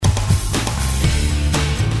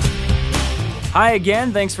Hi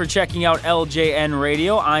again. Thanks for checking out LJN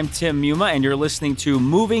Radio. I'm Tim Muma, and you're listening to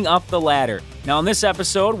Moving Up the Ladder. Now, in this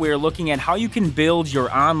episode, we're looking at how you can build your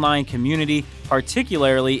online community,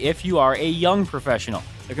 particularly if you are a young professional.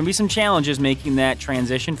 There can be some challenges making that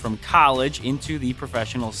transition from college into the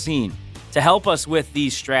professional scene. To help us with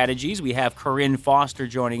these strategies, we have Corinne Foster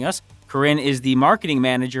joining us. Corinne is the marketing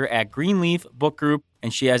manager at Greenleaf Book Group,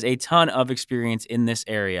 and she has a ton of experience in this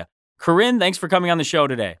area. Corinne, thanks for coming on the show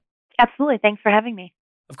today. Absolutely. Thanks for having me.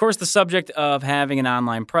 Of course, the subject of having an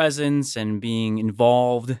online presence and being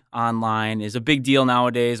involved online is a big deal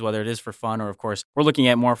nowadays, whether it is for fun or, of course, we're looking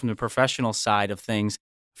at more from the professional side of things.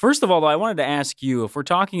 First of all, though, I wanted to ask you, if we're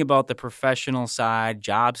talking about the professional side,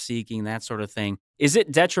 job seeking, that sort of thing, is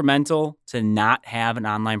it detrimental to not have an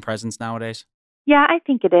online presence nowadays? Yeah, I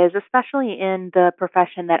think it is, especially in the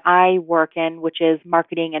profession that I work in, which is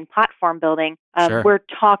marketing and platform building. Sure. We're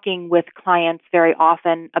talking with clients very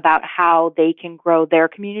often about how they can grow their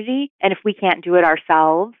community. And if we can't do it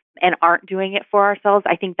ourselves and aren't doing it for ourselves,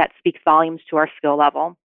 I think that speaks volumes to our skill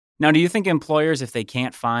level. Now, do you think employers, if they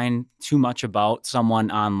can't find too much about someone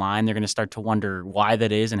online, they're going to start to wonder why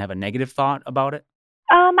that is and have a negative thought about it?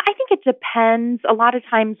 I think it depends. A lot of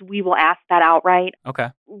times we will ask that outright. Okay.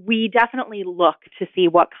 We definitely look to see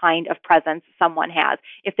what kind of presence someone has.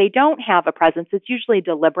 If they don't have a presence, it's usually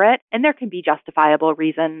deliberate, and there can be justifiable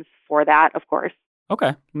reasons for that, of course.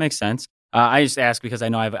 Okay. Makes sense. I just ask because I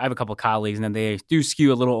know I have a couple colleagues, and then they do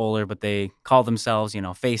skew a little older, but they call themselves,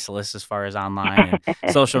 faceless as far as online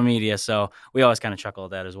and social media. So we always kind of chuckle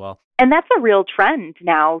at that as well. And that's a real trend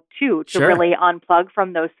now, too, to Sure. really unplug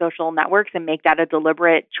from those social networks and make that a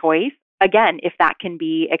deliberate choice. Again, if that can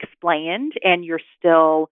be explained and you're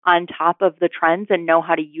still on top of the trends and know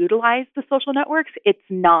how to utilize the social networks, it's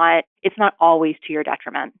not always to your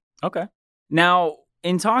detriment. Okay. Now,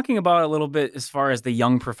 in talking about a little bit as far as the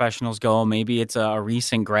young professionals go, maybe it's a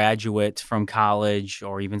recent graduate from college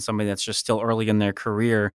or even somebody that's just still early in their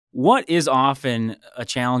career. What is often a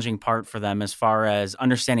challenging part for them as far as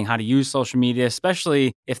understanding how to use social media,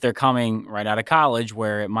 especially if they're coming right out of college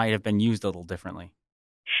where it might have been used a little differently?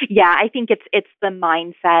 Yeah, I think it's the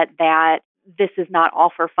mindset that this is not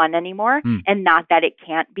all for fun anymore, and not that it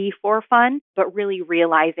can't be for fun, but really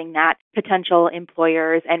realizing that potential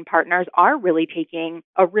employers and partners are really taking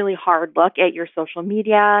a really hard look at your social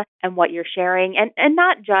media and what you're sharing, and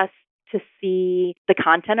not just to see the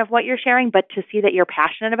content of what you're sharing, but to see that you're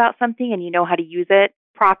passionate about something and you know how to use it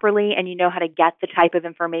properly and you know how to get the type of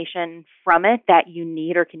information from it that you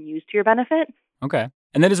need or can use to your benefit. Okay.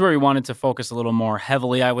 And that is where we wanted to focus a little more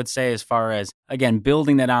heavily, I would say, as far as, again,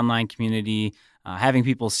 building that online community, having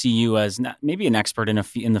people see you as maybe an expert in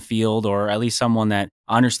the field, or at least someone that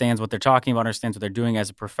understands what they're talking about, understands what they're doing as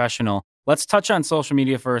a professional. Let's touch on social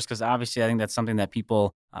media first, because obviously I think that's something that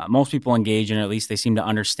most people engage in, or at least they seem to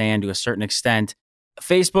understand to a certain extent.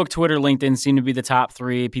 Facebook, Twitter, LinkedIn seem to be the top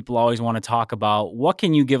three people always want to talk about. What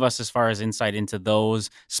can you give us as far as insight into those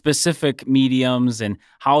specific mediums and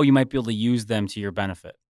how you might be able to use them to your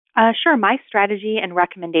benefit? Sure. My strategy and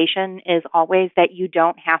recommendation is always that you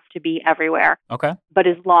don't have to be everywhere. Okay. But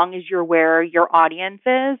as long as you're where your audience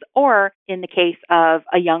is, or in the case of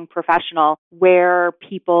a young professional, where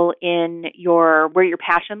people where your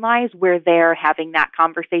passion lies, where they're having that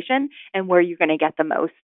conversation and where you're going to get the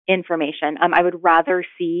most information. I would rather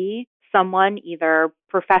see someone either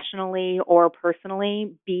professionally or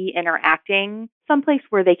personally be interacting someplace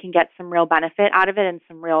where they can get some real benefit out of it and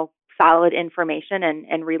some real solid information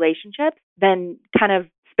and relationships than kind of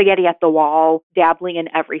spaghetti at the wall, dabbling in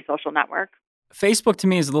every social network. Facebook to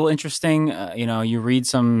me is a little interesting. You read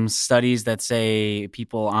some studies that say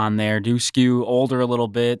people on there do skew older a little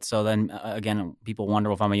bit. So then again, people wonder,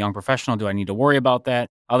 well, if I'm a young professional, do I need to worry about that?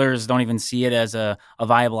 Others don't even see it as a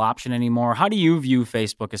viable option anymore. How do you view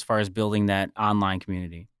Facebook as far as building that online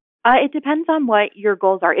community? It depends on what your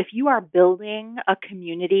goals are. If you are building a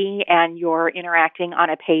community and you're interacting on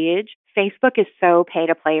a page, Facebook is so pay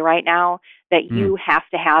to play right now that you have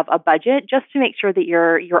to have a budget just to make sure that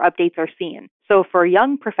your updates are seen. So for a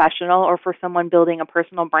young professional or for someone building a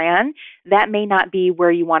personal brand, that may not be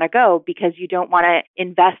where you want to go because you don't want to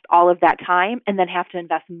invest all of that time and then have to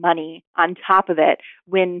invest money on top of it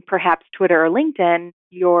when perhaps Twitter or LinkedIn,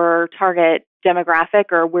 your target demographic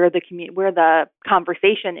or where the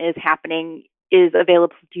conversation is happening is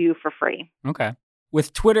available to you for free. Okay.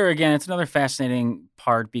 With Twitter, again, it's another fascinating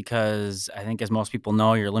part because I think, as most people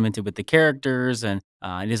know, you're limited with the characters and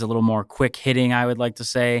it is a little more quick hitting, I would like to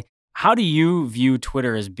say. How do you view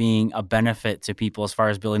Twitter as being a benefit to people as far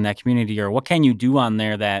as building that community, or what can you do on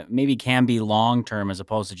there that maybe can be long-term as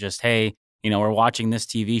opposed to just, hey, we're watching this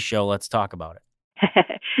TV show, let's talk about it?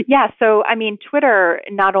 Yeah, so I mean, Twitter,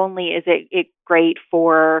 not only is it great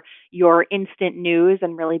for your instant news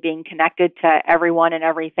and really being connected to everyone and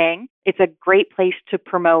everything, it's a great place to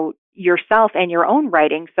promote yourself and your own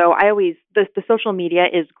writing. So the social media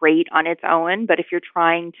is great on its own, but if you're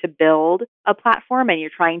trying to build a platform and you're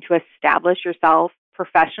trying to establish yourself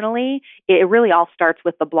professionally, it really all starts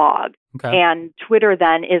with the blog. Okay. And Twitter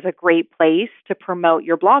then is a great place to promote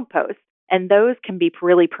your blog posts. And those can be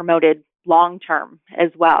really promoted long term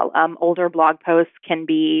as well. Older blog posts can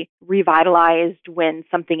be revitalized when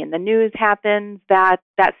something in the news happens that's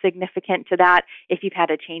significant to that. If you've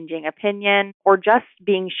had a changing opinion or just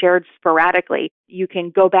being shared sporadically, you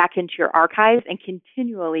can go back into your archives and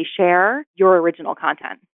continually share your original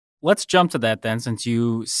content. Let's jump to that then, since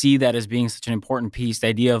you see that as being such an important piece, the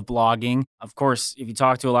idea of blogging. Of course, if you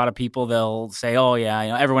talk to a lot of people, they'll say, oh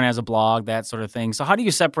yeah, everyone has a blog, that sort of thing. So how do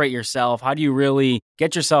you separate yourself? How do you really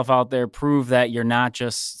get yourself out there, prove that you're not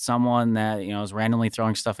just someone that, is randomly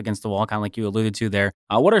throwing stuff against the wall, kind of like you alluded to there?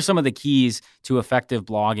 What are some of the keys to effective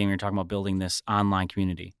blogging when you're talking about building this online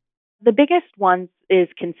community? The biggest one is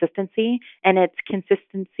consistency, and it's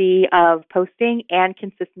consistency of posting and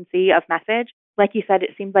consistency of message. Like you said,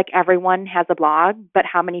 it seems like everyone has a blog, but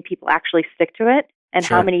how many people actually stick to it and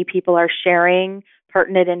Sure. how many people are sharing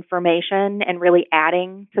pertinent information and really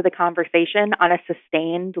adding to the conversation on a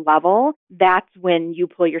sustained level, that's when you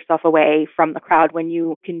pull yourself away from the crowd, when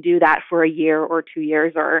you can do that for a year or 2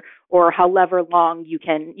 years or however long you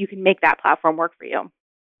can make that platform work for you.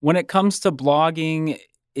 When it comes to blogging,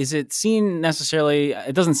 is it seen necessarily,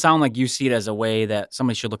 it doesn't sound like you see it as a way that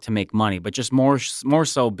somebody should look to make money, but just more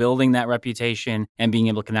so building that reputation and being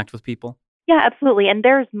able to connect with people? Yeah, absolutely. And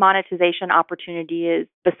there's monetization opportunities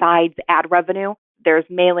besides ad revenue. There's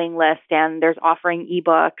mailing lists and there's offering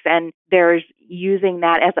ebooks and there's using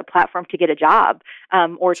that as a platform to get a job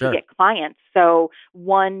or Sure. to get clients. So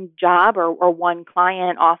one job or one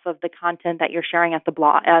client off of the content that you're sharing at the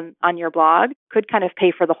blog on your blog could kind of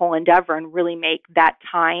pay for the whole endeavor and really make that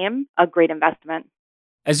time a great investment.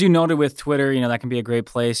 As you noted with Twitter, that can be a great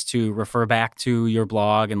place to refer back to your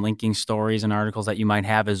blog and linking stories and articles that you might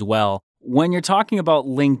have as well. When you're talking about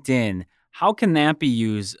LinkedIn, how can that be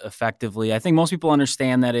used effectively? I think most people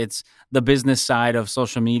understand that it's the business side of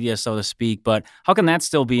social media, so to speak, but how can that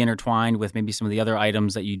still be intertwined with maybe some of the other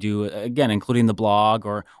items that you do, again, including the blog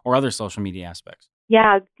or other social media aspects?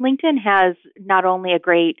 Yeah, LinkedIn has not only a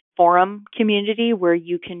great forum community where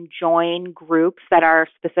you can join groups that are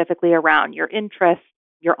specifically around your interests,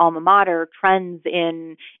 your alma mater, trends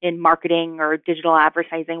in marketing or digital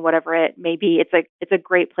advertising, whatever it may be. It's a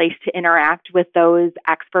great place to interact with those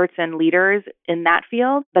experts and leaders in that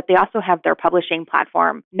field, but they also have their publishing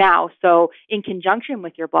platform now. So in conjunction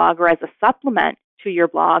with your blog or as a supplement to your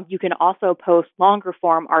blog, you can also post longer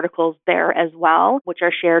form articles there as well, which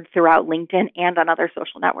are shared throughout LinkedIn and on other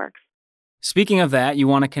social networks. Speaking of that, you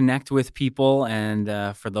want to connect with people, and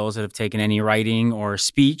for those that have taken any writing or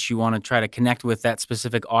speech, you want to try to connect with that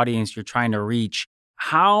specific audience you're trying to reach.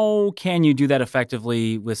 How can you do that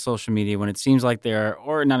effectively with social media when it seems like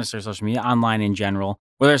or not necessarily social media, online in general,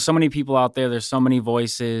 where there's so many people out there, there's so many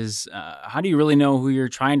voices? How do you really know who you're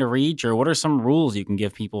trying to reach, or what are some rules you can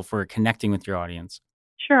give people for connecting with your audience?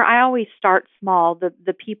 Sure. I always start small.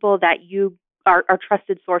 The people that you are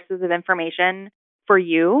trusted sources of information for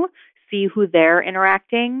you, see who they're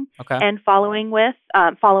interacting Okay. and following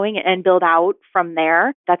and build out from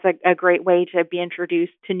there. That's a great way to be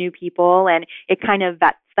introduced to new people, and it kind of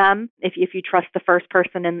vets them. If you trust the first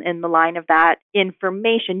person in the line of that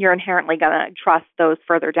information, you're inherently going to trust those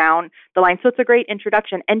further down the line. So it's a great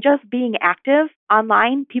introduction. And just being active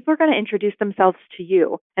online, people are going to introduce themselves to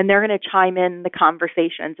you, and they're going to chime in the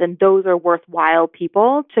conversations, and those are worthwhile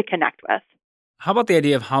people to connect with. How about the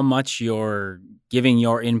idea of how much you're giving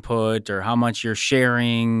your input or how much you're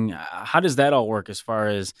sharing? How does that all work as far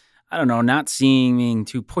as, I don't know, not seeming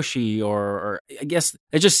too pushy or I guess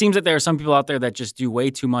it just seems that there are some people out there that just do way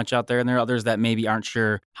too much out there, and there are others that maybe aren't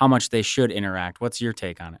sure how much they should interact. What's your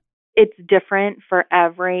take on it? It's different for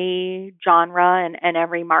every genre and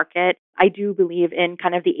every market. I do believe in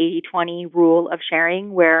kind of the 80-20 rule of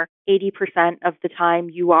sharing, where 80% of the time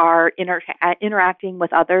you are interacting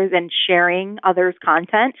with others and sharing others'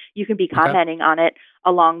 content. You can be commenting on it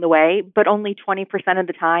along the way, but only 20% of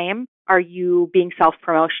the time are you being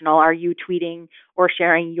self-promotional? Are you tweeting or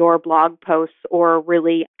sharing your blog posts or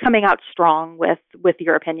really coming out strong with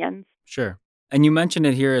your opinions? Sure. And you mentioned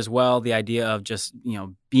it here as well, the idea of just,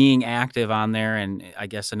 being active on there. And I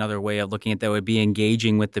guess another way of looking at that would be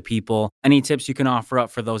engaging with the people. Any tips you can offer up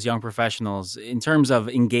for those young professionals in terms of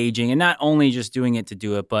engaging and not only just doing it to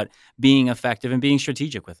do it, but being effective and being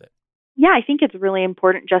strategic with it? Yeah, I think it's really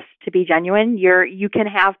important just to be genuine. You can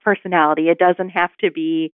have personality. It doesn't have to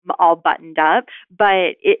be all buttoned up,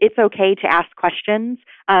 but it's okay to ask questions,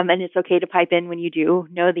 and it's okay to pipe in when you do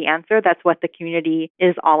know the answer. That's what the community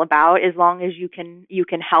is all about. As long as you can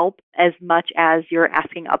help as much as you're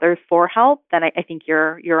asking others for help, then I think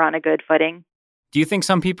you're on a good footing. Do you think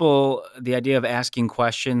some people, the idea of asking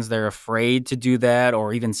questions, they're afraid to do that,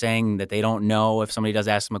 or even saying that they don't know if somebody does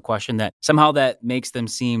ask them a question, that somehow that makes them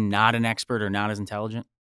seem not an expert or not as intelligent?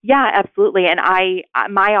 Yeah, absolutely. And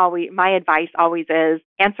my advice always is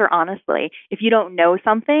answer honestly. If you don't know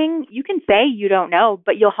something, you can say you don't know,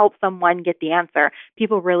 but you'll help someone get the answer.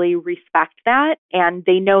 People really respect that, and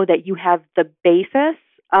they know that you have the basis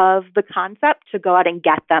of the concept to go out and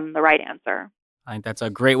get them the right answer. I think that's a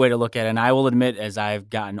great way to look at it. And I will admit, as I've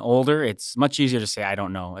gotten older, it's much easier to say I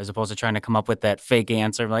don't know, as opposed to trying to come up with that fake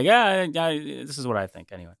answer. Like, yeah, this is what I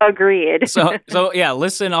think anyway. Agreed. So yeah,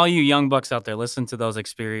 listen, all you young bucks out there, listen to those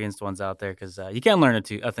experienced ones out there, because you can learn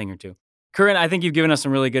a thing or two. Corinne, I think you've given us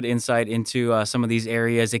some really good insight into some of these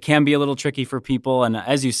areas. It can be a little tricky for people. And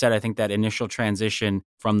as you said, I think that initial transition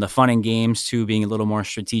from the fun and games to being a little more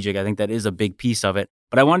strategic, I think that is a big piece of it.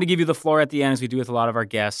 But I wanted to give you the floor at the end, as we do with a lot of our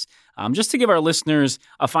guests, just to give our listeners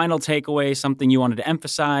a final takeaway, something you wanted to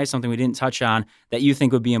emphasize, something we didn't touch on that you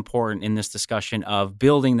think would be important in this discussion of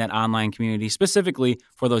building that online community, specifically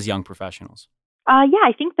for those young professionals. Yeah,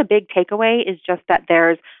 I think the big takeaway is just that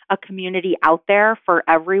there's a community out there for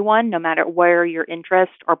everyone, no matter where your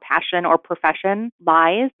interest or passion or profession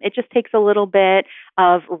lies. It just takes a little bit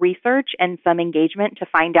of research and some engagement to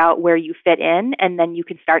find out where you fit in, and then you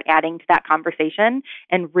can start adding to that conversation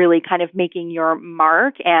and really kind of making your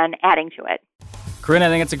mark and adding to it. Corinne, I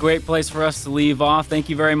think it's a great place for us to leave off. Thank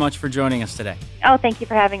you very much for joining us today. Oh, thank you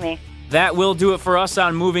for having me. That will do it for us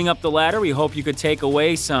on Moving Up the Ladder. We hope you could take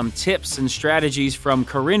away some tips and strategies from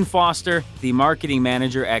Corinne Foster, the marketing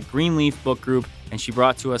manager at Greenleaf Book Group, and she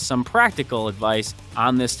brought to us some practical advice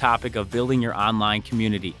on this topic of building your online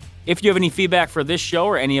community. If you have any feedback for this show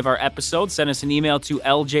or any of our episodes, send us an email to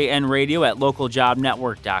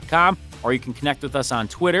ljnradio@localjobnetwork.com, or you can connect with us on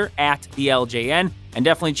Twitter @TheLJN, and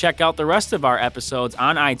definitely check out the rest of our episodes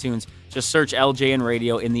on iTunes. Just search LJN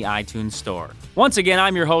Radio in the iTunes store. Once again,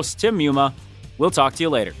 I'm your host, Tim Muma. We'll talk to you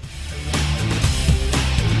later.